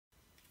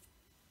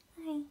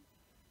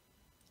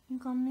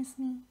gonna miss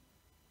me?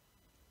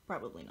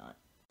 Probably not.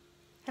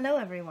 Hello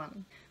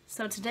everyone.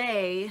 So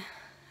today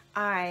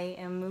I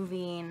am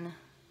moving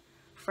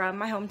from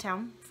my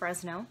hometown,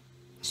 Fresno,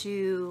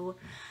 to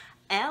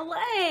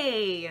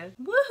LA.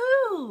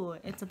 Woohoo!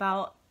 It's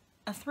about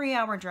a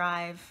 3-hour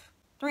drive,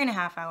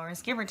 3.5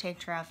 hours, give or take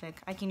traffic.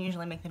 I can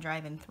usually make the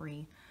drive in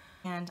 3.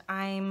 And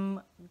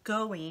I'm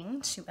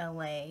going to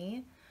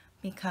LA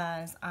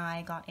because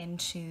I got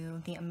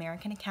into the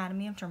American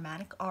Academy of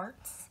Dramatic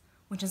Arts,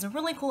 which is a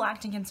really cool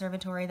acting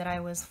conservatory that I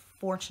was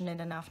fortunate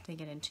enough to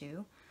get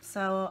into.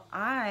 So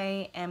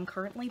I am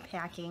currently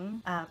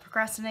packing.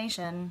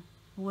 Procrastination,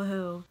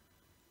 woohoo.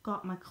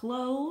 Got my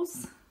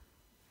clothes,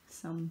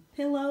 some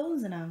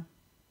pillows, and a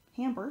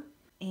hamper,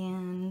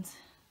 and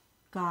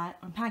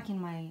I'm packing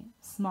my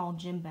small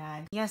gym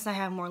bag. Yes, I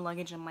have more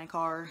luggage in my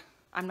car.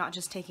 I'm not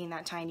just taking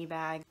that tiny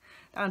bag.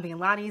 That would be a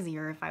lot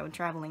easier if I were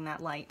traveling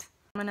that light.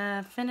 I'm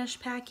gonna finish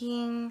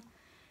packing,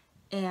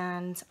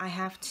 and I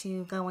have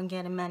to go and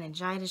get a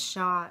meningitis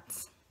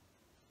shot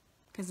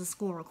because the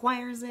school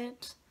requires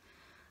it,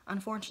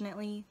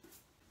 unfortunately.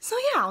 So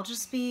yeah, I'll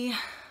just be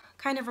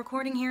kind of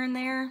recording here and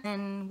there,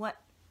 and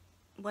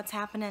what's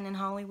happening in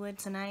Hollywood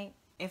tonight,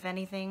 if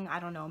anything. I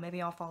don't know,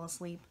 maybe I'll fall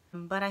asleep.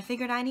 But I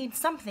figured I need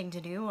something to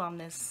do on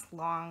this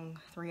long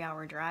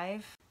 3-hour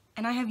drive.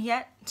 And I have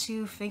yet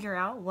to figure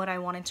out what I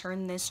want to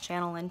turn this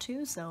channel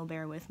into, so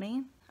bear with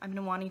me. I've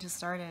been wanting to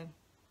start a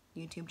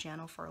YouTube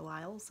channel for a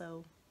while,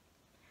 so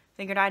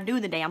figured I'd do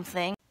the damn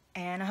thing.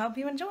 And I hope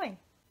you enjoy.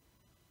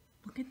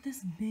 Look at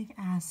this big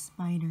ass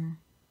spider.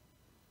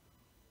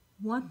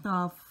 What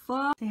the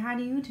fuck? Say hi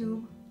to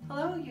YouTube.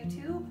 Hello,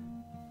 YouTube.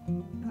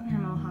 Her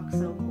mohawk's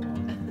so cool.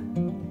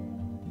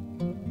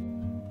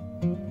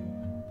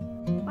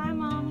 Bye,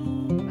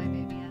 Mommy. Bye,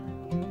 baby.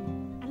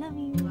 I love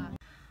you.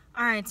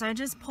 Alright, so I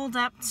just pulled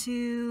up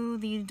to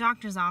the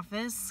doctor's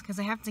office because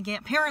I have to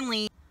get,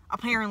 apparently,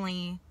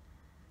 you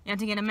have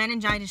to get a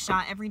meningitis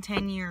shot every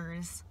 10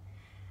 years.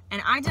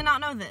 And I did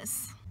not know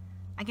this.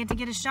 I get to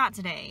get a shot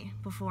today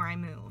before I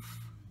move.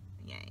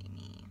 Yay,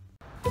 me.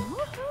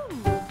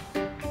 Woohoo!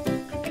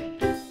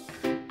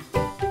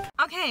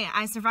 Okay,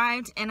 I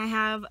survived, and I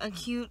have a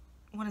cute,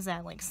 what is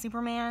that, like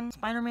Superman?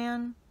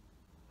 Spider-Man?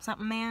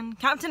 Something man?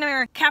 Captain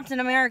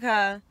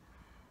America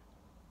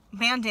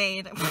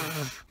Band-Aid.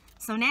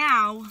 So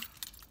now,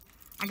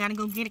 I gotta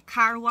go get a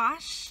car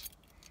wash,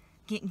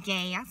 get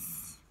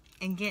gas,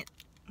 and get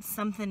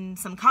some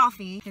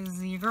coffee,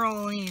 because your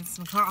girl needs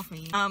some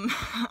coffee.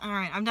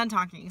 Alright, I'm done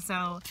talking,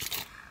 so,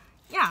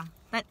 yeah,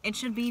 it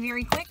should be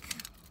very quick.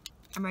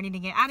 I'm ready to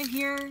get out of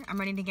here. I'm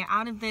ready to get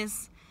out of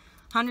this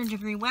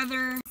 100-degree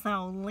weather,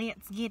 so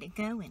let's get it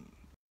going.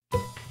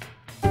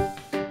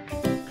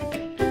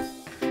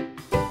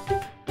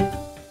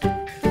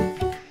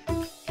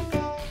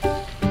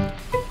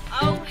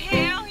 Oh,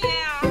 hell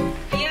yeah!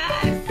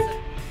 Yes!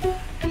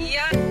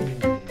 Yes!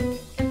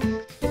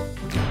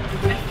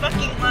 I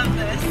fucking love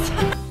this.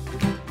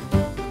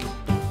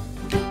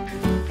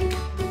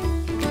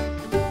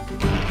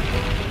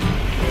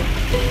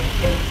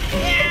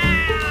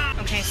 Yeah!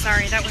 Okay,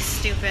 sorry, that was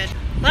stupid.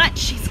 But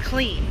she's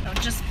clean. I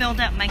just filled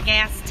up my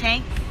gas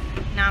tank.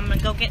 Now I'm gonna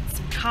go get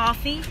some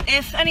coffee.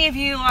 If any of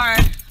you are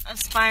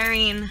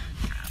aspiring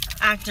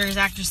actors,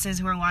 actresses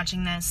who are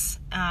watching this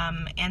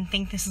and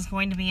think this is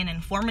going to be an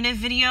informative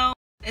video,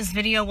 this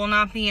video will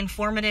not be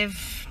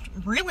informative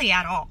really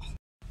at all.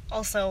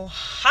 Also,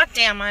 hot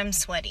damn, I'm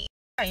sweaty.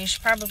 You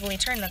should probably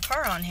turn the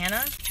car on,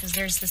 Hannah, because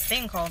there's this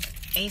thing called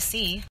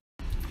AC.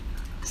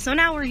 So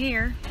now we're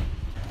here.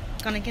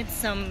 Gonna get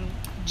some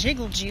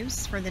jiggle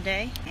juice for the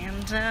day,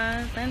 and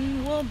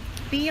then we'll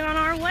be on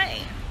our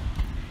way.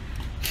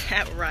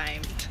 That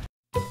rhymed.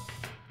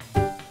 I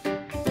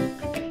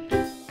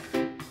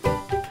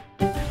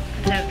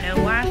don't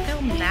know why I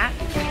filmed that.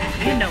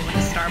 You know what a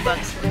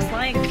Starbucks looks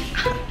like.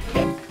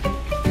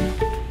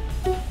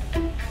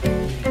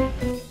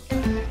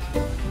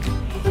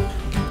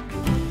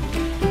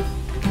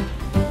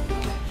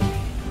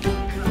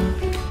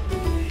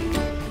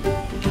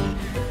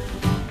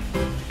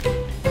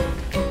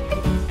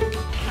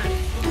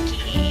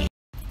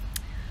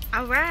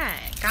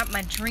 Alright, got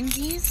my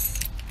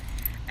drinkies,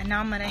 and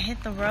now I'm gonna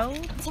hit the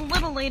road. It's a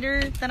little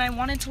later than I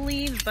wanted to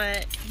leave,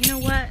 but you know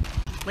what?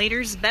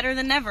 Later's better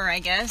than never, I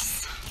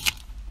guess.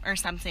 Or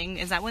something.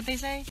 Is that what they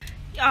say?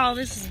 Y'all,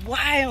 this is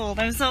wild.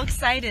 I'm so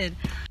excited.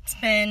 It's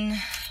been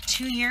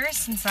 2 years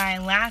since I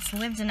last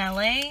lived in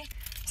LA,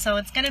 so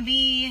it's gonna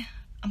be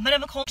a bit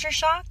of a culture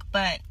shock,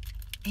 but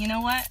you know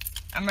what?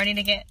 I'm ready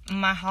to get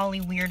my Holly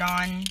weird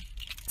on.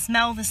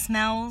 Smell the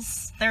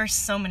smells. There are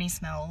so many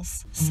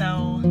smells.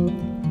 So,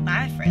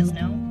 bye,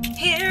 Fresno.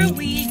 Here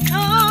we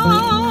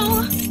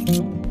go!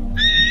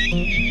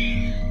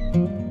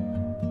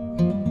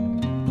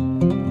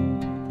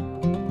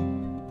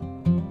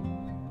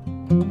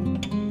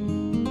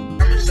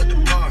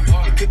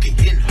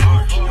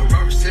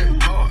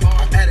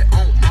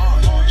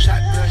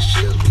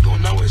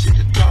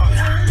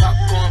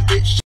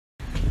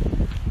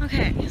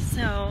 Okay,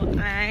 so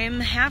I'm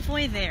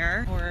halfway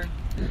there, or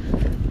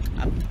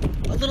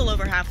a little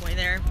over halfway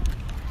there.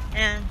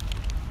 And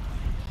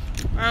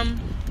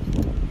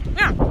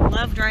yeah,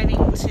 love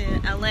driving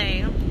to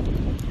LA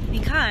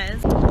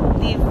because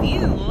the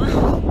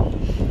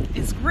view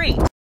is great.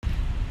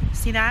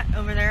 See that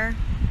over there?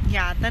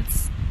 Yeah,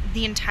 that's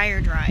the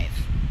entire drive.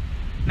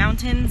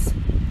 Mountains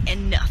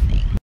and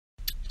nothing.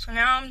 So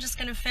now I'm just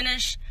gonna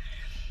finish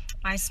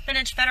my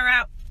spinach feta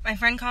wrap. My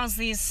friend calls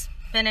these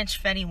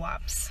spinach fetty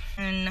wops,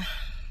 and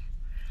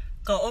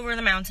go over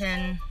the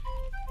mountain,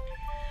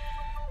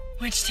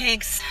 which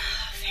takes a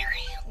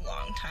very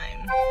long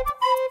time.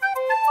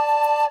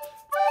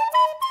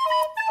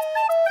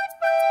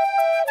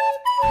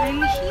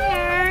 I'm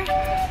here.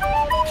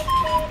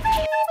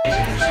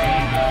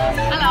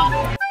 Hello.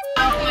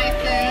 My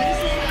food,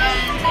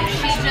 and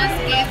she just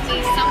gave me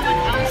someone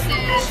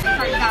else's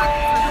card back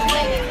for her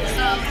leg.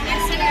 So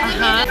next time you're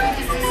looking,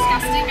 the food is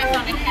disgusting. I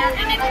found it here,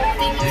 and I don't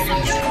think it's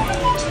something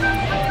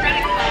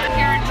credit card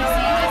here to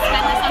see you just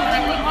spend this on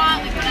whatever you want,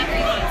 like whatever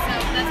you want. So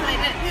that's what I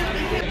did.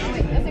 Oh,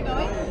 wait, is it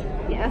going?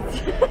 Yes.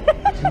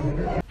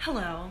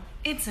 Hello.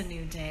 It's a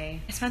new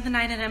day. I spent the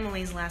night at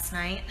Emily's last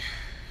night,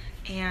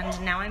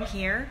 and now I'm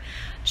here.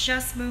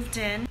 Just moved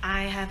in.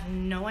 I have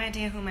no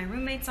idea who my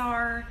roommates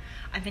are.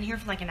 I've been here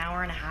for like an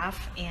hour and a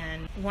half,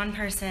 and one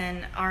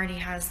person already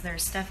has their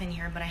stuff in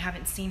here, but I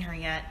haven't seen her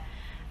yet.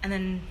 And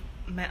then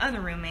my other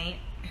roommate,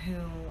 who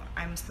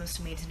I'm supposed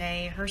to meet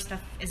today, her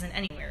stuff isn't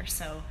anywhere,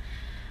 so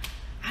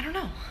I don't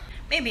know.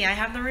 Maybe I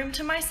have the room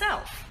to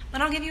myself.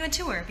 But I'll give you a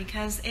tour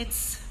because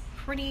it's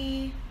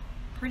pretty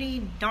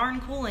darn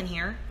cool in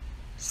here.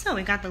 So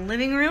we got the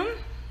living room,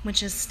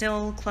 which is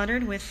still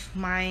cluttered with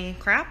my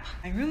crap.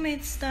 My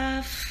roommate's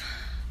stuff.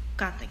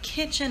 Got the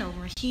kitchen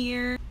over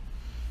here.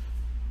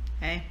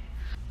 Okay.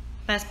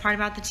 Best part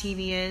about the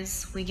TV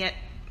is we get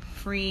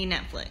free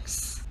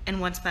Netflix.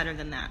 And what's better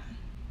than that?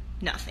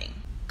 Nothing.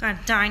 Got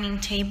a dining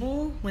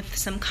table with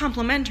some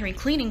complimentary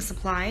cleaning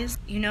supplies.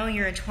 You know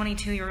you're a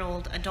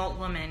 22-year-old adult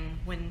woman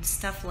when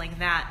stuff like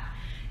that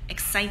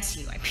excites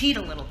you. I peed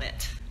a little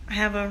bit. I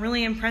have a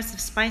really impressive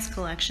spice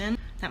collection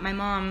that my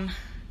mom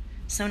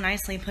so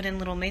nicely put in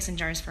little mason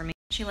jars for me.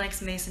 She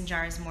likes mason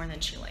jars more than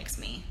she likes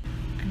me.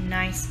 A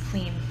nice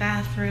clean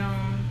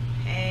bathroom.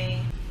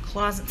 Hey.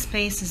 Closet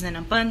space is in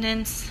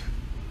abundance.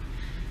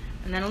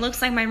 And then it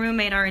looks like my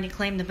roommate already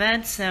claimed the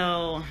bed,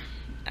 so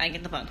I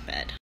get the bunk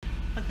bed.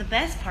 But the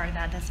best part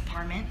about this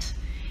apartment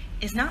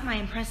is not my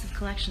impressive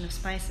collection of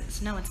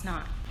spices. No, it's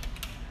not.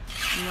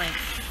 I'm like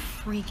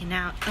freaking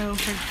out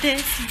over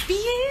this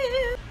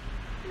view.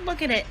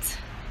 Look at it.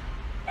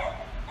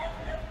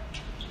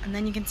 And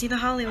then you can see the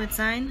Hollywood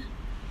sign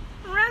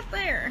right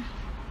there.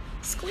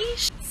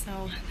 Squeeze.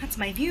 So that's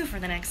my view for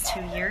the next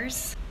 2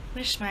 years.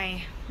 Wish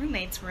my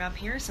roommates were up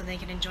here so they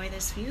could enjoy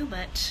this view,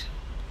 but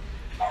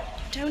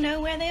don't know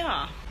where they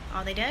are.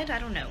 Are they dead? I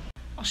don't know.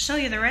 I'll show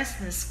you the rest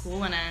of the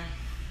school in a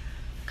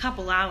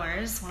couple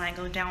hours when I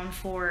go down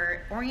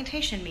for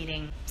orientation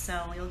meeting.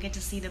 So you'll get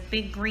to see the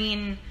big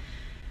green,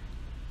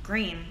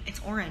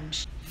 it's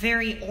orange,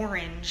 very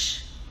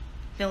orange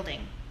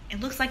building. It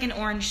looks like an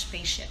orange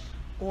spaceship,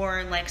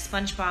 or like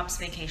SpongeBob's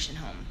vacation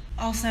home.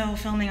 Also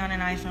filming on an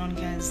iPhone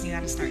because you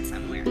gotta start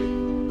somewhere.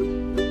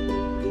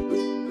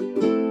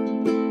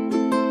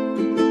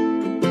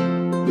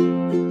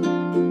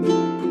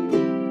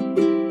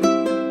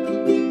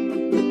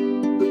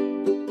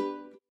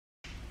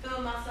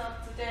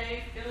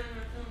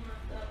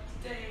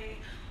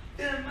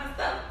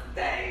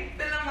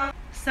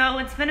 So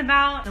it's been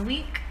about a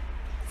week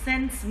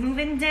since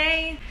move-in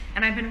day,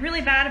 and I've been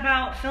really bad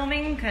about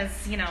filming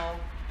because, you know,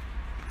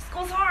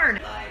 school's hard.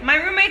 My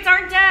roommates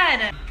aren't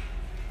dead.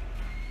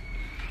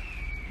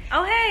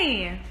 Oh,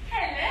 hey.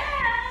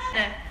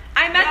 Hello.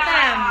 I met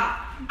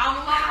them. I'm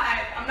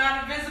alive. I'm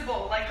not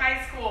invisible like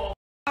high school.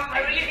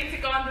 I really need to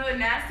go and do the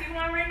nasty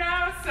one right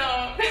now,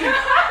 so.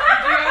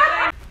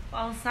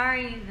 Well,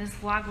 sorry this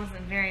vlog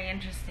wasn't very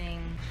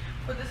interesting.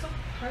 But this is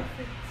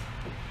perfect.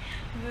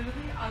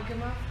 Literally, I'll get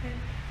my friend.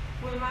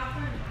 With my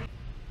friend.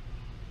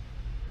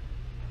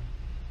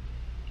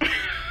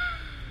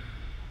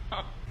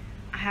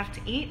 I have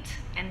to eat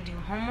and do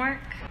homework.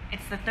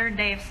 It's the 3rd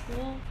day of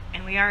school,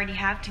 and we already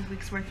have 2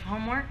 weeks worth of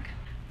homework.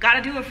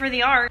 Gotta do it for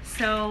the art.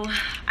 So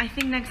I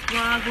think next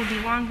vlog will be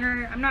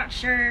longer. I'm not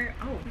sure.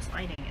 Oh, this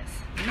lighting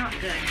is not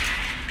good.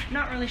 I'm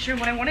not really sure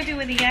what I want to do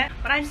with it yet,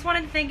 but I just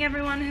wanted to thank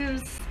everyone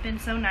who's been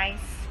so nice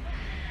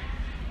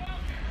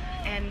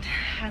and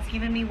has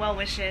given me well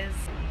wishes.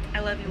 I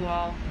love you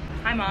all.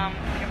 Hi, Mom.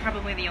 You're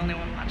probably the only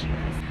one watching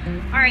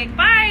this. All right,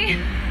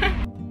 bye.